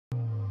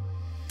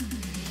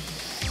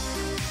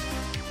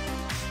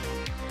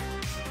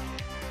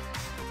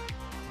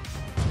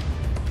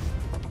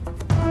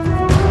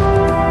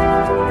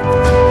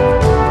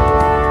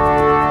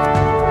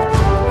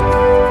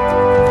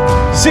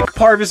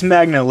Parvis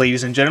Magna,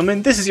 ladies and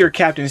gentlemen, this is your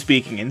captain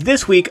speaking, and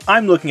this week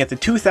I'm looking at the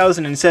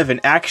 2007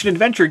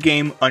 action-adventure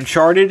game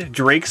Uncharted: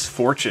 Drake's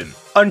Fortune.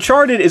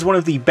 Uncharted is one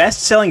of the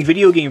best-selling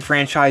video game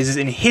franchises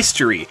in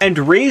history, and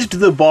raised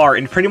the bar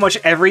in pretty much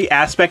every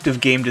aspect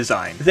of game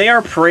design. They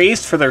are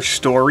praised for their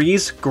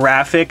stories,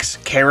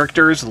 graphics,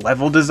 characters,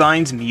 level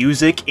designs,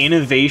 music,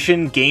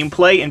 innovation,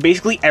 gameplay, and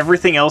basically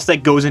everything else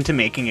that goes into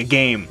making a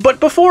game. But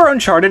before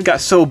Uncharted got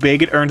so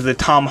big it earned the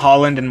Tom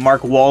Holland and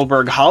Mark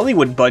Wahlberg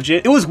Hollywood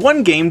budget, it was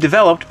one game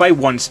developed by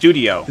one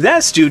studio.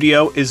 That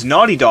studio is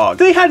Naughty Dog.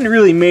 They hadn't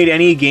really made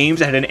any games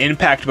that had an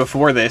impact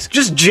before this,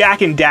 just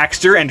Jak and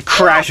Daxter and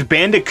Crash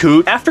Bandicoot.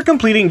 After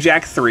completing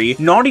Jak 3,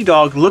 Naughty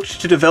Dog looked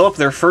to develop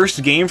their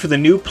first game for the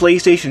new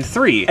PlayStation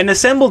 3, and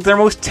assembled their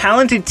most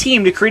talented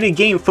team to create a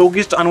game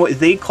focused on what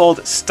they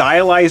called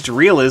stylized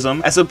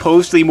realism, as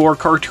opposed to the more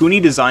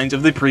cartoony designs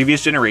of the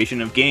previous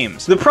generation of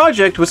games. The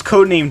project was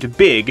codenamed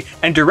Big,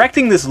 and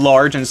directing this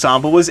large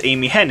ensemble was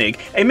Amy Hennig,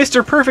 a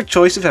Mr. Perfect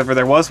choice if ever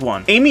there was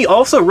one. Amy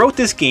also wrote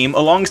this game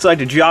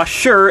alongside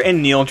Josh Schur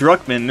and Neil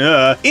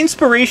Druckmann.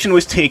 Inspiration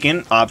was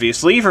taken,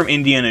 obviously, from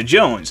Indiana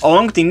Jones,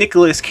 along with the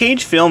Nicolas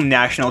Cage film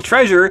National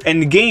Treasure,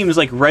 and games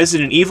like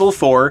Resident Evil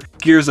 4,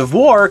 Gears of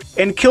War,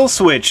 and Kill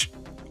Switch.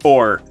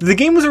 The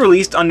game was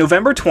released on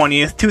November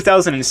 20th,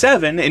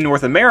 2007 in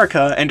North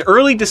America, and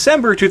early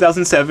December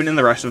 2007 in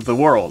the rest of the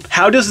world.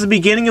 How does the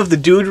beginning of the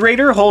Dude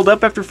Raider hold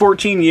up after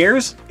 14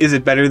 years? Is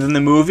it better than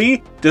the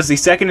movie? Does the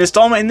second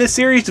installment in this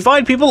series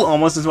divide people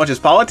almost as much as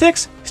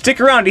politics?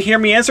 Stick around to hear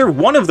me answer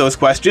one of those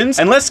questions,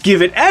 and let's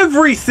give it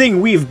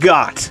everything we've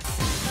got!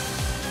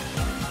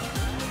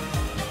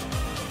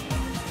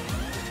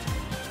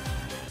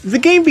 The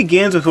game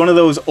begins with one of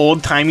those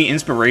old-timey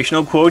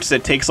inspirational quotes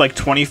that takes like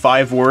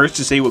 25 words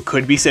to say what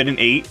could be said in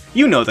 8.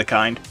 You know the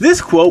kind.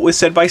 This quote was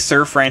said by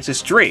Sir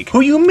Francis Drake,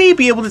 who you may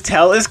be able to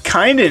tell is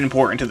kinda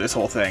important to this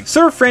whole thing.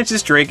 Sir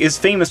Francis Drake is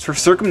famous for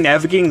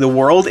circumnavigating the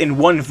world in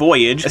one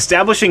voyage,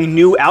 establishing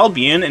New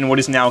Albion in what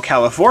is now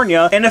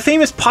California, and a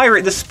famous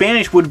pirate the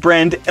Spanish would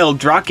brand El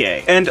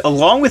Drake. And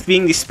along with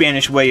being the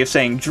Spanish way of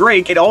saying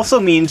Drake, it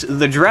also means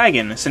the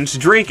dragon, since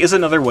Drake is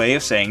another way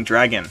of saying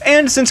dragon.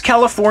 And since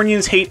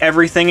Californians hate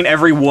everything and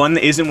everyone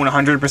that isn't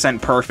 100%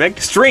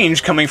 perfect,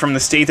 strange coming from the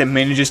state that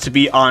manages to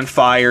be on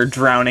fire,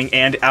 drowning,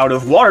 and out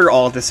of water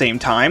all at the same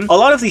time, a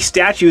lot of the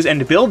statues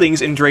and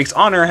buildings in Drake's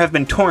honor have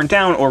been torn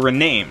down or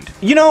renamed.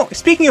 You know,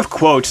 speaking of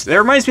quotes, that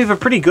reminds me of a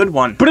pretty good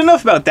one. But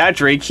enough about that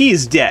Drake, he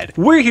is dead.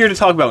 We're here to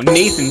talk about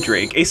Nathan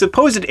Drake, a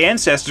supposed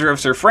ancestor of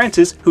Sir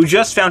Francis who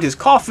just found his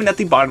coffin at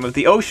the bottom of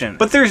the ocean.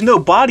 But there's no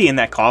body in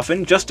that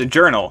coffin, just a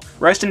journal.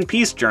 Rest in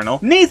peace, journal.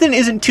 Nathan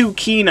isn't too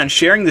keen on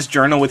sharing this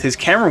journal with his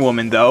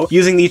camerawoman though,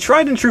 using the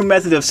tried and true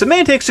method of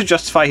semantics to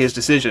justify his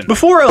decision.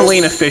 Before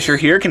Elena Fisher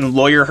here can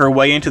lawyer her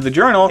way into the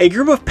journal, a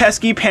group of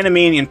pesky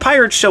Panamanian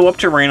pirates show up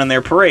to rain on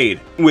their parade,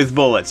 with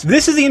bullets.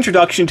 This is the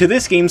introduction to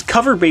this game's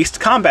cover-based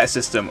combat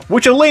system,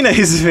 which Elena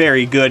is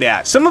very good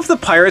at. Some of the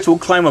pirates will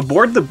climb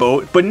aboard the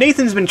boat, but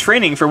Nathan's been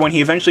training for when he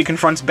eventually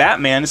confronts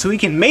Batman so he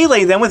can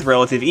melee them with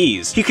relative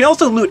ease. He can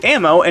also loot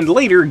ammo and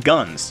later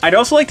guns. I'd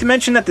also like to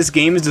mention that this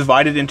game is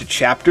divided into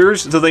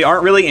chapters, though they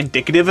aren't really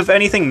indicative of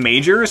anything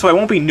major, so I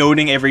won't be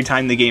noting every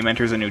time the game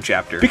enters a new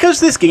chapter. Because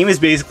this game is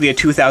basically a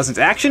 2000s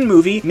action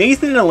movie,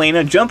 Nathan and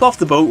Elena jump off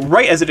the boat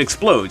right as it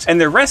explodes, and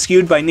they're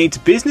rescued by Nate's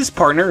business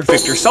partner,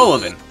 Victor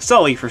Sullivan.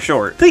 Sully for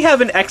short. They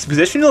have an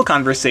expositional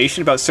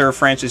conversation about Sir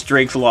Francis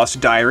Drake's lost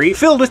diary,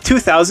 filled with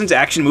 2000s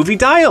action movie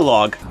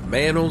dialogue. A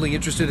man only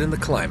interested in the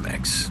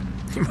climax.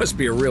 He must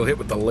be a real hit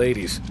with the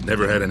ladies.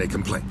 Never had any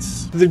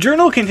complaints. The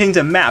journal contains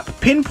a map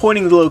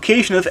pinpointing the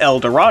location of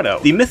El Dorado,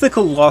 the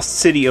mythical lost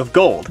city of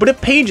gold, but a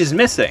page is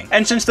missing.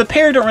 And since the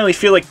pair don't really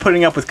feel like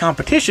putting up with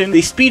competition,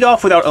 they speed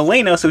off without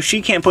Elena so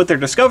she can't put their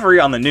discovery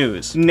on the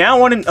news.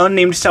 Now on an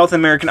unnamed South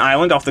American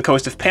island off the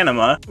coast of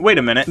Panama, wait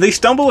a minute, they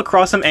stumble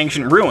across some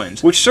ancient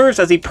ruins, which serves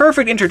as a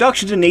perfect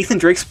introduction to Nathan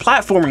Drake's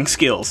platforming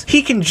skills.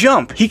 He can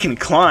jump, he can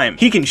climb,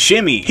 he can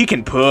shimmy, he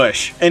can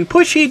push. And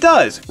push he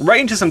does,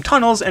 right into some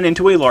tunnels and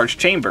into a large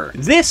chamber.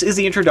 This is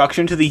the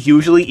introduction to the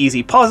usually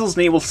easy puzzles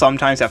Nate will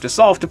sometimes have to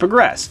solve to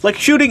progress, like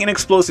shooting an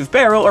explosive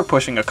barrel or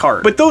pushing a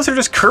cart. But those are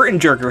just curtain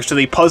jerkers to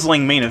the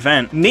puzzling main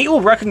event. Nate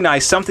will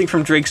recognize something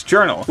from Drake's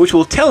journal, which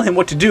will tell him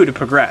what to do to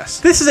progress.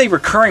 This is a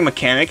recurring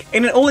mechanic,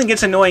 and it only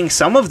gets annoying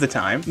some of the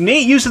time.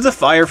 Nate uses the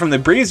fire from the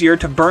brazier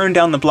to burn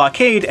down the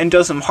blockade and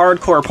does some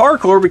hardcore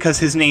parkour because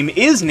his name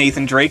is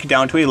Nathan Drake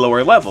down to a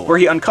lower level, where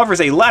he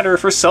uncovers a ladder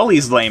for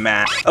Sully's lame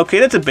at. Okay,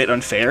 that's a bit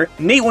unfair.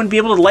 Nate wouldn't be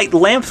able to light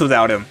lamps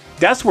without him.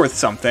 That's worth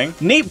something.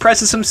 Nate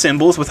presses some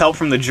symbols with help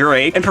from the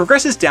Drake and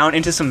progresses down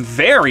into some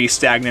very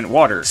stagnant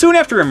water. Soon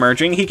after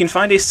emerging, he can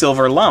find a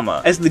silver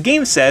llama. As the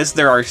game says,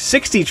 there are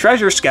 60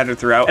 treasures scattered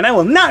throughout, and I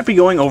will not be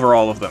going over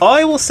all of them. All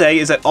I will say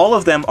is that all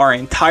of them are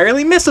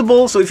entirely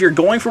missable, so if you're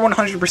going for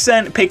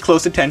 100%, pay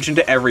close attention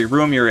to every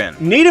room you're in.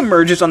 Nate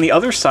emerges on the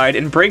other side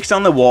and breaks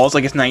down the walls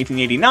like it's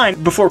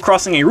 1989 before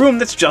crossing a room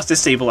that's just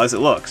as stable as it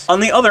looks. On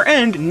the other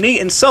end,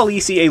 Nate and Sully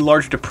see a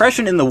large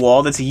depression in the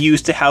wall that's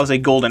used to house a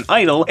golden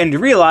idol and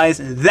realize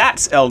realize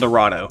that's El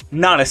Dorado,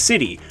 not a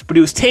city, but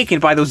it was taken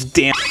by those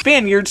damn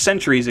Spaniards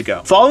centuries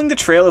ago. Following the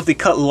trail of the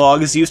cut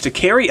logs used to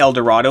carry El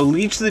Dorado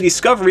leads to the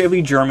discovery of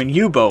a German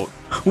U-boat.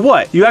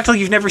 What? You act like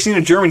you've never seen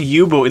a German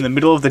U-boat in the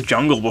middle of the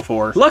jungle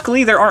before.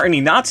 Luckily, there aren't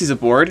any Nazis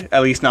aboard,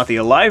 at least not the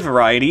alive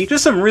variety,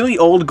 just some really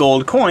old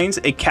gold coins,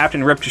 a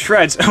captain ripped to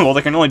shreds, well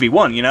there can only be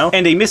one, you know,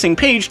 and a missing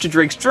page to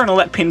Drake's journal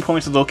that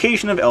pinpoints the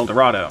location of El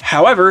Dorado.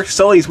 However,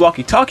 Sully's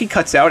walkie-talkie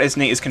cuts out as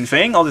Nate is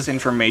conveying all this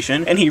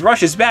information, and he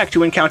rushes back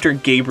to encounter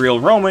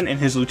Gabriel Roman and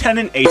his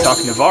lieutenant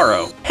Atok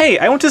Navarro. Hey,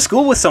 I went to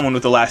school with someone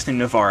with the last name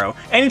Navarro.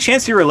 Any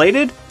chance you're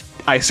related?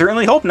 I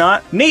certainly hope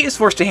not. Nate is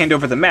forced to hand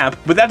over the map,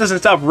 but that doesn't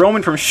stop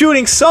Roman from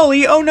shooting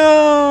Sully. Oh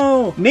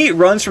no! Nate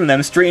runs from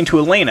them straight into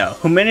Elena,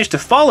 who managed to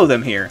follow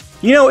them here.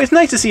 You know, it's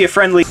nice to see a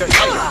friendly...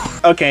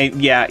 Okay,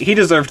 yeah, he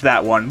deserved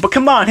that one. But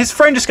come on, his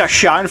friend just got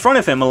shot in front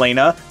of him,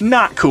 Elena.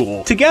 Not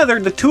cool. Together,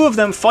 the two of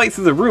them fight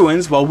through the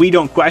ruins while we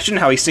don't question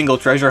how a single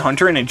treasure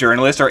hunter and a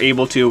journalist are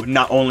able to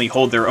not only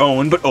hold their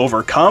own, but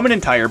overcome an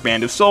entire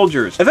band of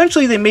soldiers.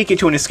 Eventually, they make it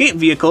to an escape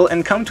vehicle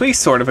and come to a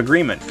sort of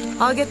agreement.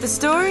 I'll get the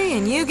story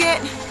and you get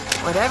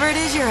whatever it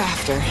is you're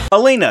after.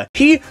 Elena,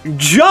 he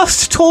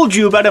just told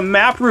you about a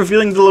map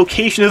revealing the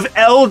location of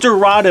El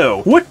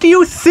Dorado. What do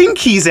you think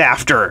he's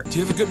after? Do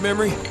you have a good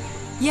memory?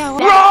 Yeah,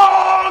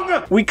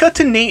 Wrong! We cut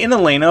to Nate and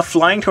Elena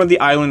flying toward the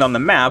island on the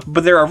map,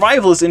 but their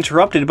arrival is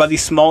interrupted by the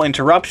small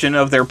interruption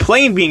of their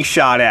plane being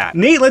shot at.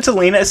 Nate lets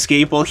Elena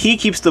escape while he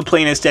keeps the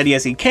plane as steady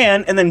as he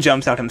can and then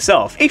jumps out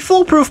himself. A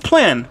foolproof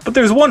plan, but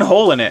there's one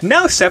hole in it.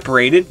 Now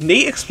separated,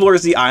 Nate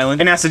explores the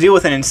island and has to deal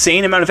with an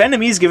insane amount of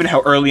enemies given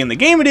how early in the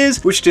game it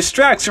is, which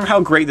distracts from how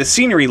great the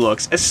scenery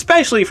looks,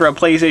 especially for a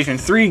PlayStation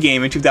 3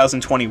 game in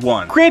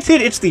 2021.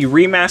 Granted, it's the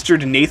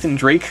remastered Nathan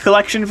Drake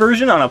collection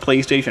version on a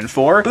PlayStation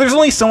 4, but there's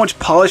only so much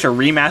polish a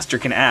remaster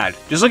can add.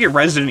 Just look at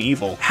Resident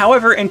Evil.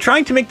 However, in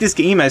trying to make this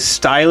game as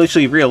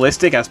stylishly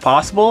realistic as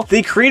possible,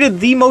 they created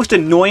the most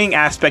annoying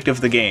aspect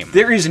of the game.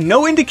 There is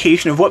no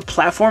indication of what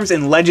platforms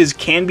and ledges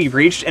can be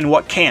reached and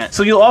what can't,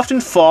 so you'll often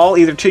fall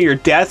either to your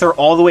death or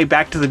all the way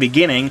back to the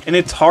beginning, and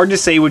it's hard to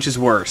say which is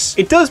worse.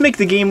 It does make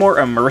the game more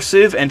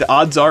immersive, and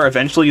odds are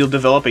eventually you'll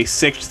develop a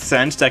sixth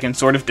sense that can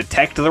sort of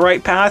detect the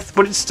right path,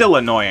 but it's still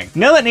annoying.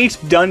 Now that Nate's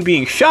done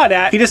being shot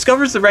at, he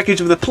discovers the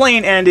wreckage of the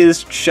plane and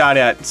is shot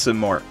at some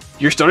more.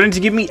 You're starting to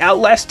give me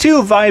Outlast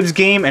 2 vibes,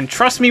 game, and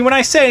trust me when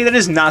I say that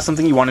is not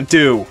something you want to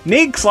do.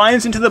 Nate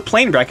climbs into the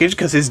plane wreckage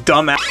because his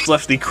dumb ass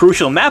left the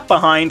crucial map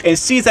behind and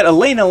sees that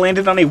Elena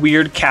landed on a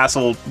weird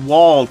castle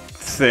wall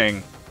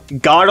thing.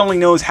 God only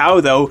knows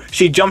how though,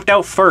 she jumped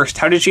out first.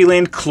 How did she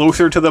land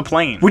closer to the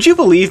plane? Would you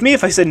believe me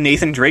if I said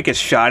Nathan Drake is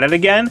shot at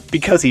again?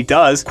 Because he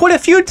does. Quite a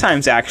few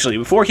times actually,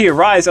 before he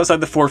arrives outside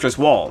the fortress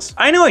walls.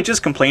 I know I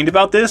just complained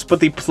about this, but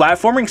the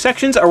platforming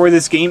sections are where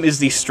this game is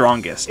the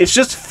strongest. It's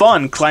just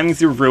fun climbing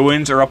through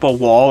ruins or up a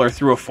wall or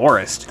through a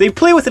forest. They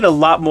play with it a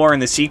lot more in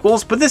the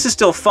sequels, but this is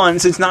still fun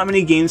since not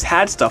many games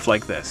had stuff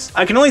like this.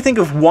 I can only think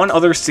of one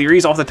other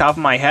series off the top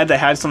of my head that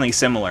had something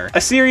similar.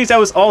 A series that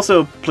was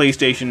also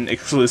PlayStation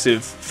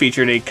exclusive,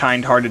 featured a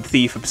kind-hearted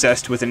thief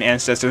obsessed with an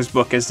Ancestor's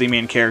book as the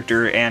main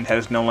character and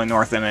has Nolan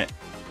North in it.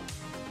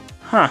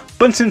 Huh.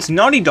 But since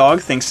Naughty Dog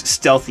thinks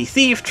Stealthy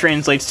Thief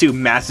translates to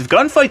massive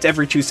gunfights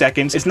every 2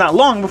 seconds, it's not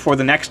long before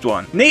the next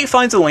one. Nate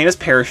finds Elena's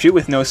parachute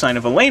with no sign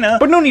of Elena,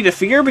 but no need to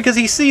fear because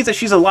he sees that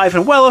she's alive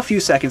and well a few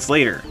seconds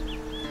later.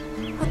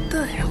 What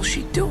the hell's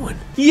she doing?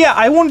 Yeah,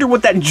 I wonder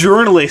what that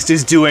journalist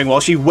is doing while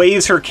she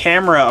waves her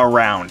camera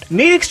around.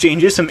 Nate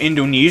exchanges some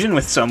Indonesian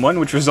with someone,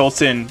 which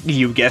results in,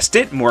 you guessed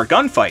it, more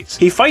gunfights.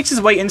 He fights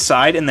his way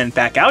inside and then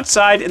back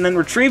outside and then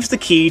retrieves the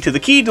key to the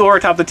key door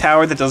atop the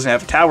tower that doesn't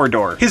have a tower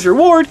door. His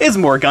reward is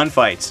more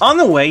gunfights. On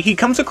the way, he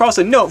comes across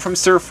a note from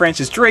Sir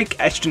Francis Drake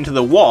etched into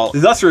the wall,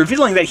 thus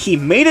revealing that he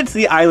made it to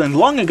the island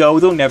long ago,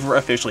 though never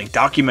officially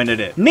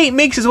documented it. Nate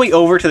makes his way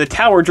over to the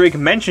tower Drake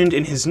mentioned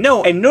in his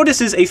note and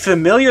notices a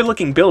familiar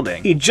looking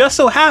building. He just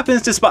so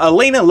happens to spot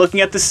Elena looking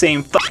at the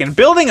same fucking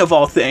building of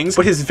all things,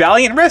 but his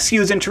valiant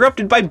rescue is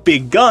interrupted by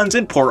big guns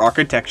and poor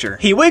architecture.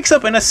 He wakes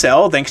up in a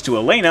cell thanks to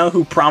Elena,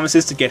 who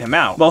promises to get him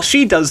out. While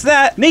she does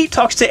that, Nate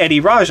talks to Eddie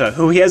Raja,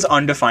 who he has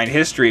undefined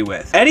history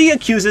with. Eddie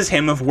accuses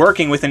him of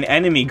working with an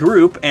enemy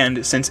group,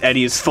 and since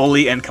Eddie is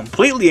fully and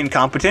completely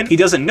incompetent, he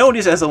doesn't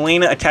notice as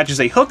Elena attaches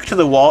a hook to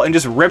the wall and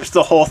just rips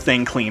the whole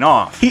thing clean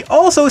off. He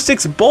also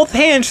sticks both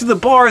hands through the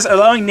bars,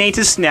 allowing Nate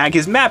to snag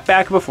his map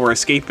back before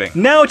escaping.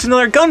 Now it's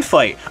another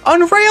gunfight,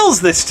 on rails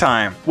this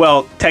time.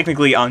 Well,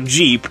 technically on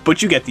Jeep,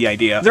 but you get the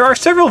idea. There are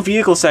several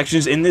vehicle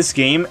sections in this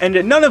game, and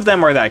none of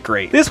them are that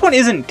great. This one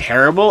isn't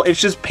terrible, it's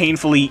just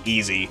painfully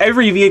easy.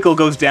 Every vehicle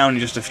goes down in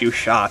just a few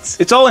shots.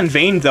 It's all in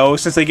vain though,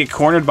 since they get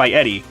cornered by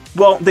Eddie.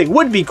 Well, they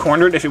would be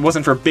cornered if it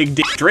wasn't for Big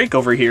Dick Drake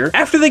over here.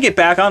 After they get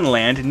back on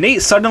land,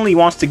 Nate suddenly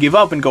wants to give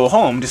up and go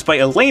home, despite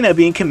Elena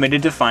being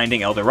committed to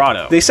finding El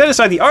Dorado. They set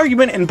aside the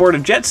argument and board a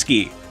jet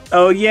ski.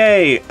 Oh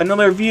yay,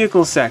 another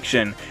vehicle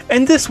section.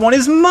 And this one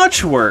is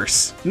much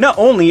worse. Not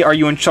only are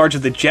you in charge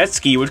of the jet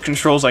ski, which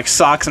controls like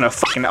socks in a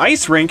fucking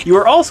ice rink, you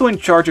are also in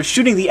charge of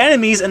shooting the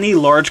enemies and the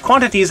large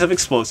quantities of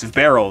explosive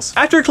barrels.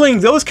 After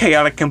clearing those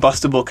chaotic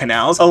combustible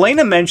canals,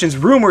 Elena mentions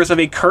rumors of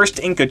a cursed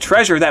Inca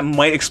treasure that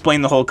might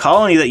explain the whole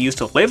colony that used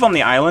to live on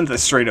the island that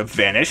straight up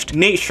vanished.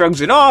 Nate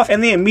shrugs it off,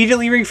 and they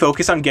immediately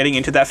refocus on getting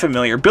into that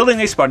familiar building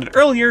they spotted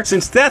earlier,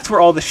 since that's where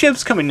all the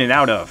ships come in and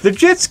out of. The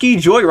jet ski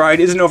joyride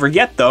isn't over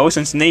yet though,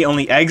 since Nate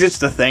only exits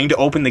the thing to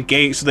open the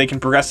gate so they can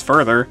progress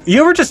further.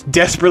 You ever just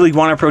desperately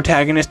want a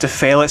protagonist to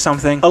fail at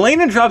something?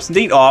 Elena drops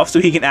Nate off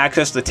so he can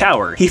access the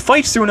tower. He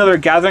fights through another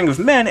gathering of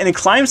men and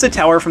climbs the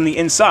tower from the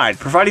inside,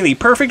 providing the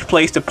perfect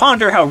place to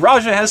ponder how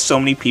Raja has so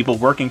many people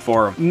working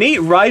for him.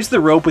 Nate rides the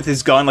rope with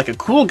his gun like a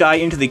cool guy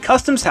into the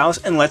customs house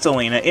and lets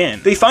Elena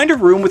in. They find a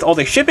room with all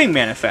the shipping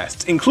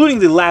manifests, including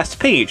the last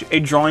page, a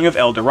drawing of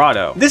El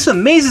Dorado. This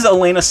amazes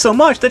Elena so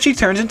much that she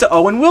turns into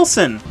Owen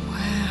Wilson.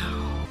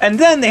 And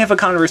then they have a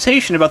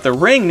conversation about the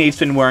ring Nate's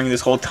been wearing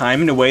this whole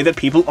time in a way that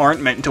people aren't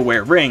meant to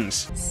wear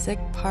rings. Sic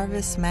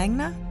parvis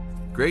magna?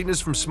 Greatness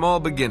from small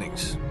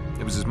beginnings.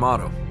 It was his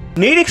motto.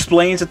 Nate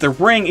explains that the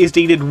ring is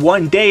dated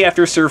one day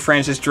after Sir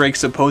Francis Drake's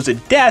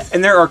supposed death,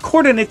 and there are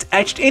coordinates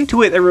etched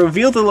into it that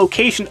reveal the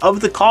location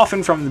of the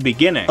coffin from the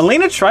beginning.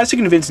 Elena tries to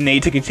convince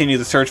Nate to continue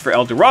the search for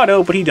El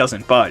Dorado, but he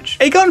doesn't budge.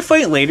 A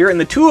gunfight later, and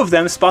the two of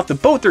them spot the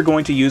boat they're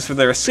going to use for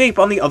their escape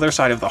on the other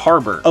side of the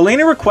harbor.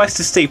 Elena requests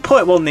to stay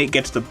put while Nate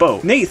gets the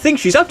boat. Nate thinks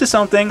she's up to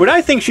something, but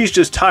I think she's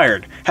just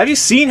tired. Have you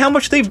seen how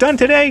much they've done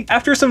today?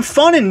 After some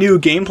fun and new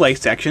gameplay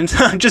sections,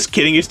 just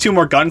kidding, it's 2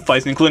 more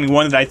gunfights, including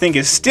one that I think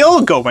is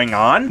still going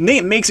on,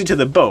 Nate makes it to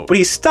the boat, but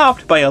he's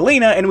stopped by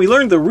Elena, and we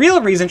learned the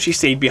real reason she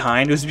stayed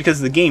behind was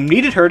because the game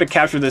needed her to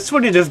capture the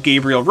footage of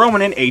Gabriel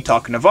Roman and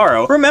Atok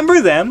Navarro.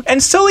 Remember them?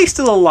 And Sully's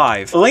still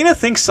alive. Elena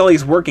thinks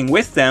Sully's working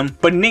with them,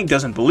 but Nate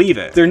doesn't believe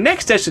it. Their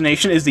next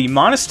destination is the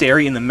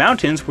monastery in the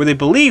mountains where they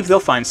believe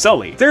they'll find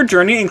Sully. Their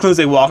journey includes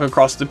a walk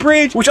across the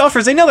bridge, which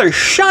offers another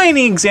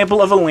shining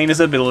example of Elena's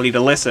ability to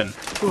listen.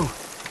 Ooh.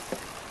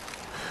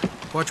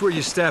 Watch where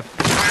you step.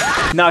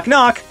 Knock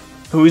knock.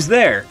 Who's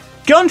there?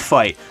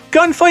 Gunfight.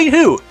 Gunfight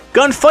who?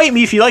 Gunfight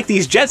me if you like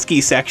these jet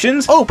ski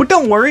sections. Oh, but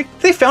don't worry,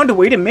 they found a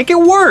way to make it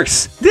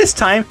worse. This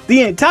time,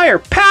 the entire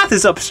path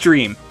is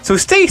upstream. So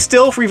stay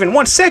still for even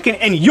 1 second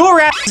and your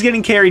ass is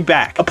getting carried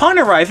back. Upon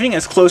arriving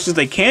as close as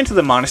they can to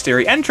the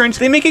monastery entrance,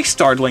 they make a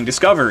startling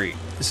discovery.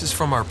 This is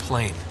from our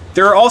plane.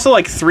 There are also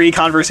like 3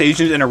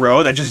 conversations in a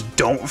row that just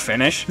don't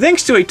finish.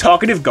 Thanks to a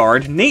talkative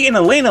guard, Nate and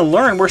Elena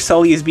learn where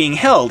Sully is being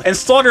held and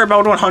slaughter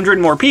about 100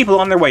 more people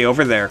on their way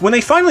over there. When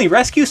they finally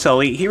rescue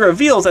Sully, he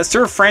reveals that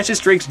Sir Francis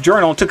Drake's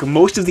journal took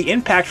most of the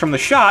impact from the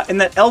shot and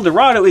that El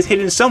Dorado is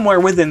hidden somewhere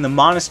within the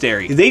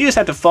monastery. They just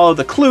have to follow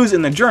the clues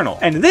in the journal.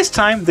 And this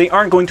time, they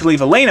aren't going to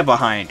leave Elena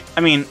behind.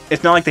 I mean,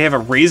 it's not like they have a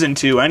reason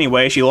to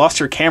anyway, she lost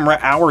her camera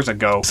hours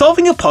ago.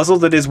 Solving a puzzle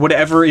that is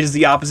whatever is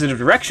the opposite of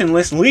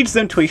directionless leads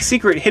them to a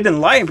secret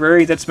hidden library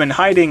that's been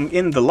hiding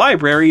in the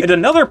library, and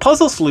another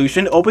puzzle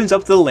solution opens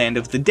up the Land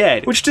of the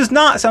Dead, which does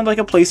not sound like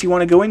a place you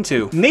want to go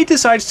into. Nate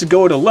decides to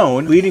go it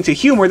alone, leading to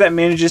humor that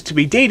manages to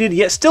be dated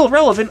yet still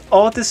relevant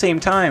all at the same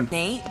time.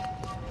 Nate?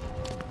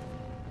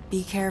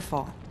 Be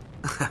careful.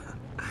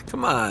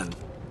 Come on.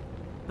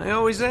 I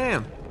always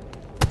am.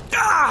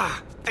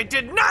 Ah! I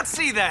did not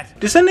see that!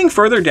 Descending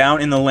further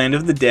down in the Land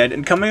of the Dead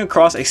and coming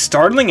across a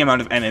startling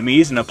amount of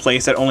enemies in a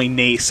place that only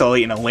Nate,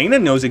 Sully, and Elena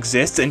knows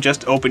exists and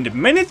just opened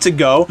minutes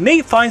ago,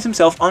 Nate finds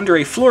himself under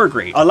a floor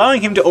grate,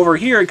 allowing him to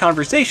overhear a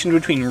conversation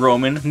between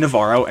Roman,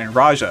 Navarro, and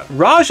Raja.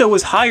 Raja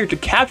was hired to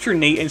capture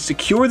Nate and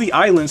secure the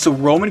island so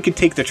Roman could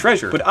take the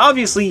treasure, but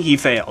obviously he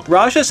failed.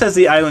 Raja says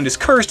the island is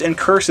cursed and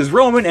curses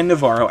Roman and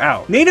Navarro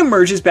out. Nate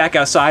emerges back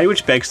outside,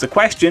 which begs the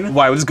question,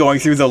 why was going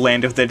through the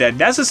Land of the Dead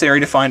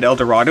necessary to find El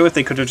Dorado if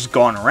they could have just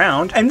gone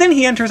around? And then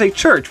he enters a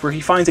church where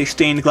he finds a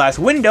stained glass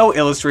window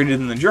illustrated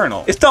in the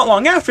journal. It's not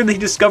long after that he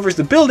discovers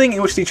the building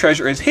in which the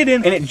treasure is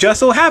hidden, and it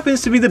just so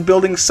happens to be the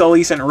building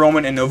Sully sent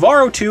Roman and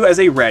Navarro to as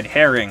a red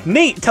herring.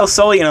 Nate tells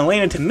Sully and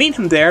Elena to meet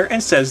him there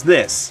and says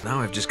this. Now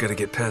I've just got to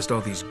get past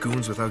all these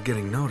goons without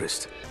getting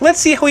noticed. Let's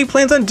see how he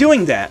plans on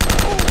doing that.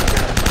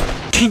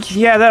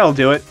 Yeah, that'll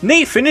do it.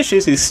 Nate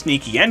finishes his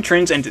sneaky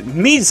entrance and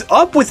meets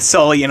up with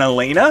Sully and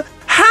Elena.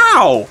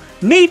 How?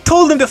 Nate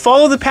told them to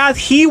follow the path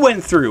he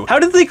went through. How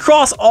did they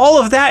cross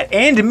all of that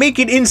and make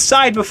it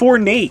inside before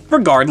Nate?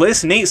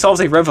 Regardless, Nate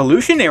solves a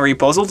revolutionary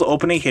puzzle to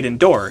open a hidden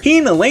door. He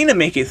and Elena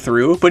make it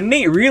through, but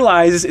Nate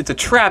realizes it's a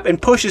trap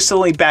and pushes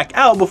Sully back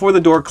out before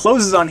the door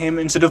closes on him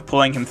instead of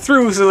pulling him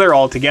through, so they're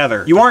all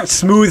together. You aren't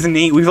smooth,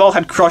 Nate. We've all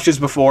had crushes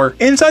before.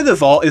 Inside the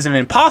vault is an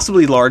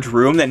impossibly large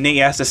room that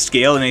Nate has to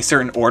scale in a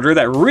certain order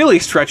that really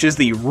stretches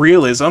the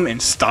realism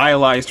and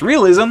stylized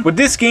realism, but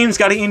this game's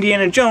got an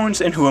Indiana Jones,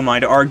 and who am I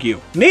to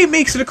argue? Nate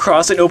makes it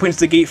across and opens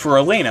the gate for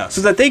Elena,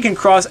 so that they can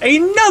cross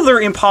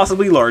another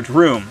impossibly large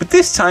room. But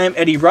this time,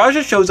 Eddie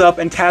Raja shows up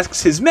and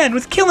tasks his men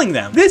with killing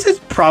them. This is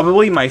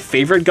probably my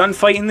favorite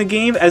gunfight in the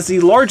game, as the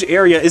large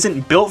area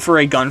isn't built for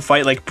a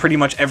gunfight like pretty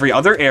much every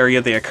other area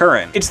they occur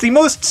in. It's the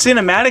most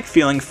cinematic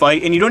feeling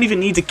fight, and you don't even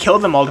need to kill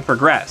them all to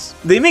progress.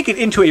 They make it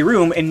into a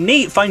room, and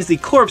Nate finds the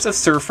corpse of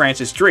Sir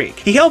Francis Drake.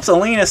 He helps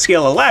Elena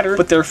scale a ladder,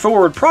 but their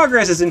forward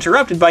progress is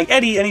interrupted by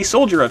Eddie and a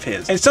soldier of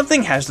his, and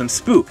something has them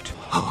spooked.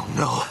 Oh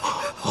no.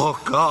 Oh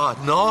God,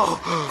 no.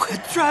 We're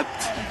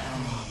trapped.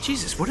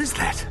 Jesus, what is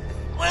that?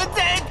 We're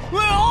dead.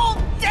 We're all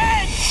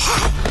dead.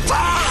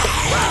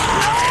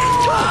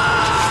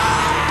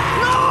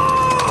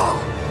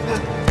 No!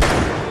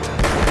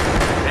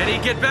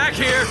 Eddie, get back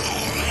here.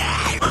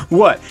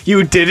 What,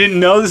 you didn't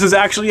know this was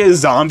actually a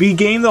zombie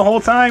game the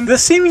whole time? The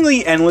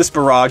seemingly endless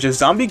barrage of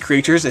zombie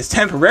creatures is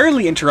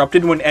temporarily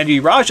interrupted when Eddie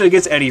Raja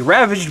gets Eddie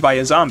ravaged by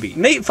a zombie.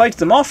 Nate fights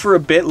them off for a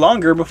bit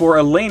longer before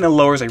Elena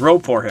lowers a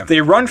rope for him.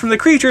 They run from the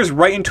creatures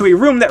right into a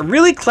room that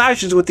really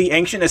clashes with the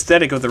ancient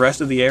aesthetic of the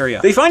rest of the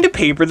area. They find a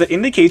paper that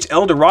indicates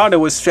El Dorado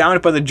was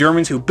found by the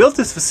Germans who built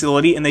this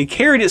facility, and they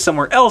carried it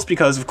somewhere else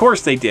because of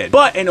course they did.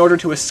 But in order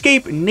to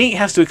escape, Nate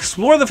has to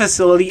explore the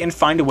facility and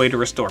find a way to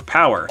restore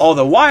power, all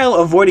the while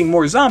avoiding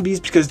more zombies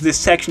because this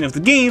section of the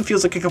game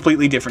feels like a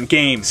completely different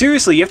game.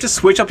 Seriously, you have to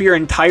switch up your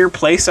entire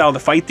playstyle to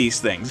fight these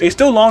things. It's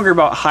no longer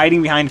about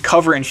hiding behind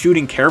cover and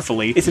shooting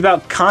carefully, it's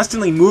about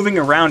constantly moving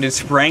around and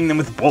spraying them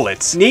with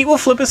bullets. Nate will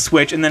flip a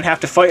switch and then have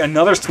to fight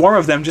another swarm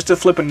of them just to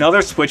flip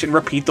another switch and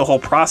repeat the whole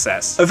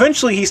process.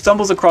 Eventually, he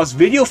stumbles across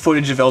video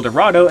footage of El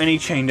Dorado and a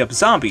chained up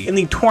zombie, and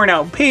the torn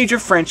out page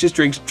of Francis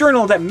Drake's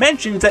journal that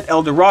mentions that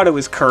El Dorado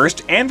is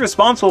cursed and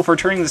responsible for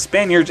turning the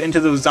Spaniards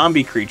into those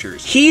zombie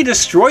creatures. He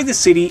destroyed the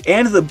city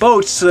and the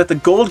boats so that the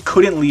gold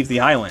couldn't leave the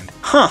island.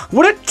 Huh,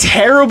 what a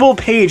terrible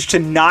page to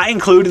not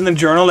include in the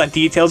journal that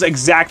details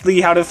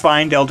exactly how to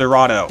find El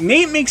Dorado.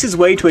 Nate makes his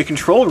way to a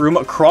control room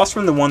across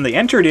from the one they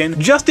entered in,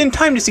 just in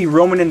time to see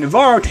Roman and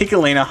Navarro take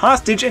Elena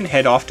hostage and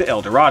head off to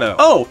El Dorado.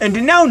 Oh,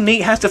 and now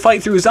Nate has to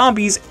fight through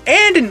zombies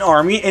and an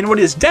army in what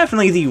is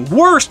definitely the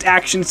worst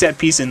action set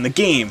piece in the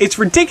game. It's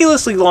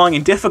ridiculously long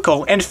and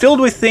difficult, and filled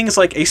with things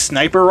like a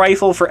sniper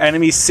rifle for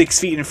enemies 6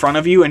 feet in front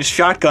of you and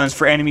shotguns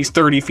for enemies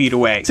 30 feet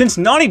away. Since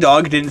Naughty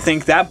Dog didn't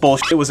think that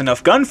bullshit was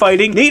enough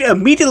gunfighting, Nate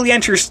immediately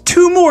enters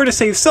 2 more to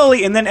save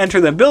Sully and then enter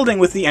the building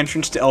with the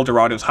entrance to El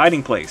Dorado's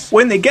hiding place.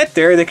 When they get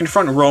there, they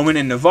confront Roman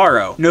and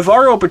Navarro.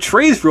 Navarro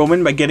betrays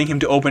Roman by getting him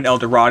to open El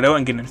Dorado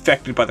and get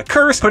infected by the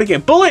curse, putting a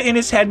bullet in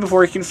his head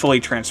before he can fully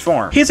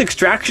transform. His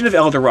extraction of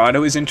El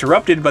Dorado is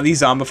interrupted by the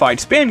zombified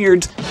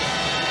Spaniards,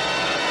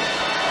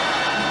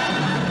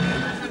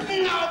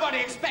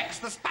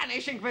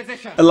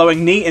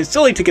 allowing Nate and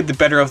Sully to get the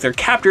better of their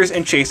captors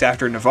and chase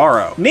after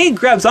Navarro. Nate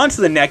grabs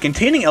onto the net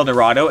containing El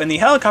Dorado, and the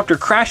helicopter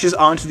crashes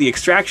onto the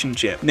extraction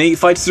ship. Nate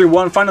fights through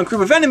one final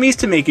group of enemies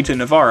to make it to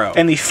Navarro.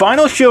 And the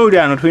final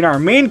showdown between our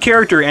main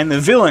character and the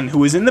villain,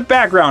 who is in the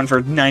background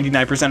for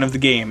 99% of the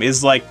game,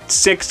 is like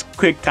 6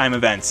 quick time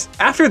events.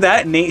 After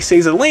that, Nate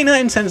saves Elena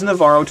and sends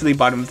Navarro to the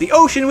bottom of the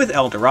ocean with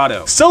El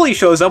Dorado. Sully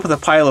shows up with a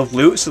pile of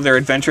loot, so their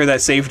adventure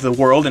that saved the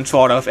world and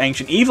fought off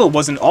ancient evil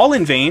wasn't all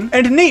in vain,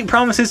 and Nate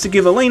promises to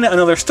give Elena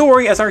another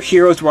story as our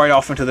heroes ride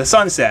off into the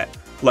sunset.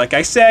 Like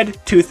I said,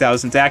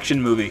 2000s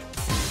action movie.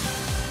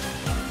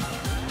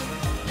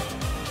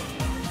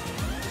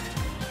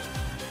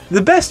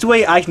 The best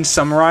way I can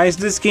summarize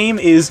this game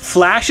is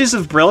flashes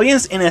of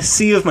brilliance in a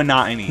sea of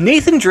monotony.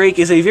 Nathan Drake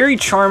is a very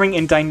charming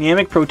and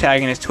dynamic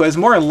protagonist who has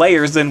more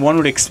layers than one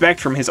would expect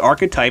from his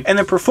archetype, and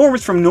the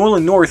performance from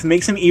Nolan North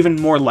makes him even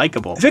more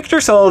likable.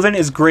 Victor Sullivan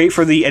is great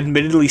for the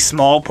admittedly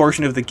small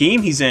portion of the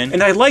game he's in,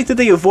 and I like that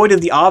they avoided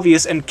the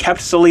obvious and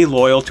kept Sully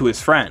loyal to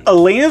his friend.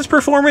 Elena's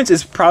performance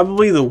is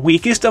probably the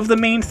weakest of the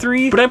main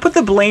 3, but I put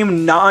the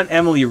blame not on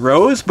Emily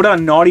Rose, but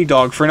on Naughty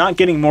Dog for not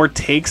getting more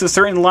takes of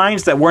certain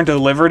lines that weren't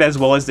delivered as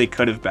well as they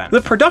could have been.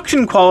 The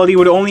production quality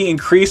would only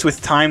increase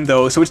with time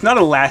though, so it's not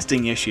a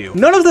lasting issue.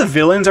 None of the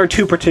villains are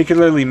too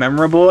particularly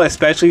memorable,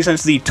 especially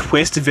since the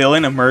twist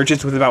villain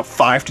emerges with about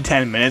 5 to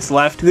 10 minutes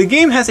left. The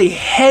game has a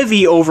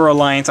heavy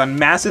over-reliance on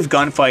massive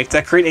gunfights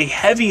that create a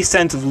heavy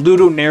sense of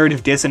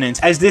ludonarrative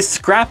dissonance, as this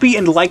scrappy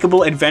and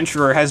likable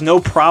adventurer has no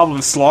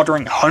problem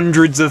slaughtering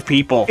hundreds of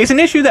people. It's an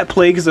issue that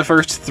plagues the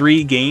first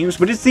 3 games,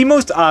 but it's the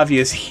most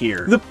obvious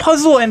here. The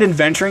puzzle and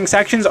adventuring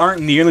sections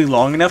aren't nearly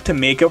long enough to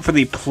make up for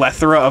the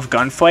plethora of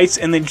gunfights,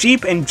 and the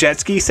Jeep and jet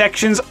ski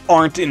sections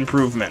aren't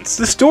improvements.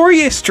 The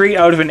story is straight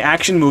out of an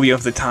action movie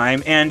of the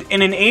time, and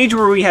in an age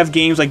where we have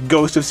games like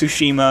Ghost of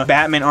Tsushima,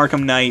 Batman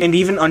Arkham Knight, and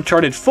even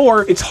Uncharted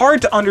 4, it's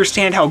hard to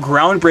understand how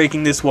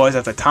groundbreaking this was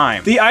at the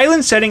time. The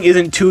island setting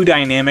isn't too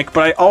dynamic,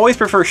 but I always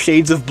prefer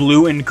shades of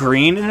blue and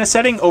green in a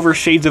setting over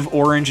shades of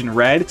orange and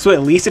red, so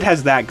at least it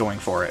has that going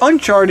for it.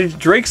 Uncharted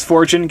Drake's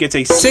Fortune gets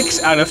a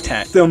 6 out of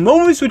 10. The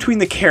moments between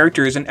the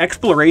characters and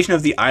exploration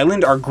of the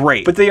island are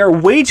great, but they are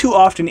way too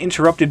often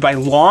interrupted by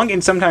long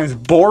and sometimes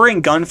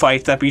boring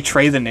gunfights that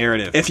betray the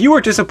narrative. If you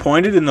were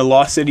disappointed in the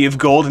Lost City of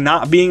Gold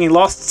not being a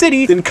lost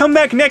city, then come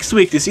back next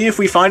week to see if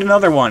we find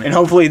another one, and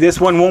hopefully this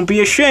one won't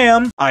be a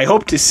sham. I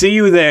hope to see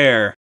you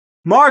there.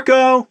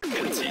 Marco!